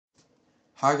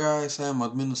Hi guys, I am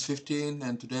Adminus15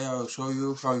 and today I will show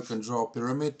you how you can draw a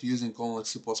pyramid using only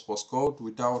C++ code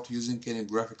without using any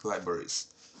graphic libraries.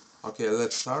 Okay,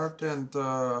 let's start and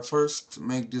first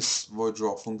make this void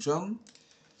draw function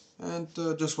and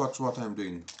just watch what I'm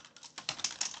doing.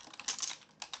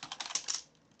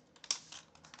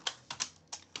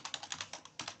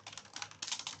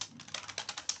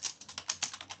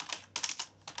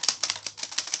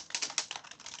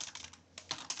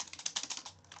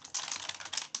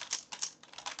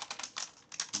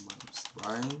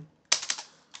 Line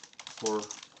for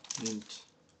int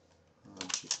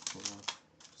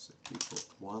set equal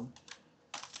to 1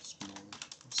 small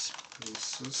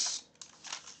spaces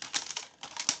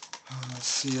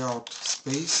cout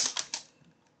space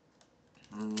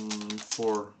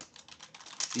for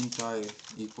int I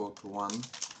equal to 1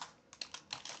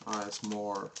 I is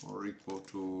more or equal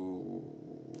to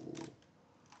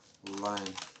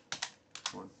line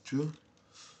 1 2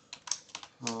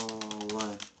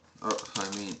 line I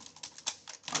mean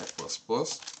I plus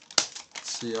plus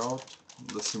cout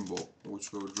the symbol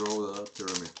which will draw the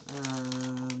pyramid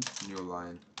and new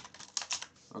line.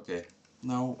 Okay,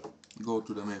 now go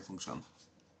to the main function.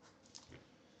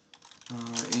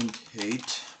 Int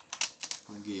height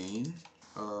again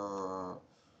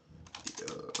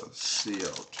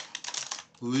cout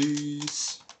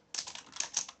please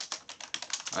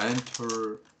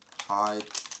enter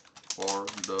height for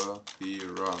the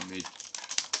pyramid.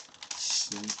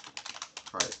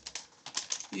 Height.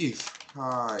 If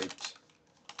height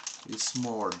is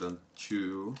more than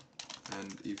 2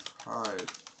 and if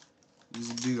height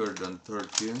is bigger than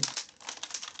 13,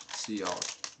 cout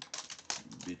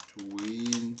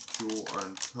between 2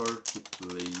 and 30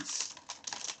 please,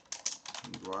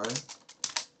 and right,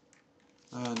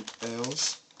 and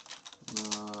else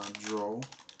draw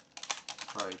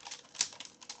height.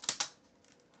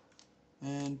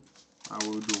 And I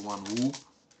will do one whoop,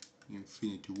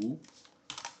 infinity whoop,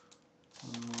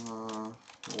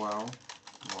 wow,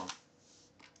 1.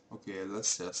 Okay,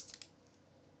 let's test.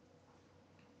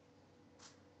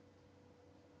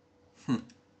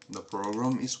 The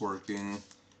program is working.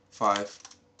 5,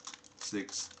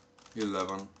 6,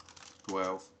 11,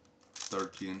 12,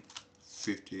 13,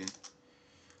 15.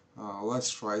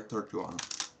 Let's try 31.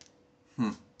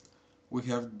 We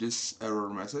have this error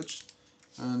message,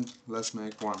 and let's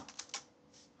make one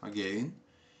again.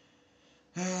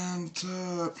 And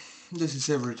this is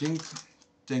everything.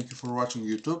 Thank you for watching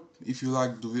YouTube. If you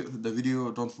liked the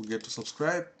video, don't forget to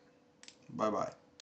subscribe. Bye bye.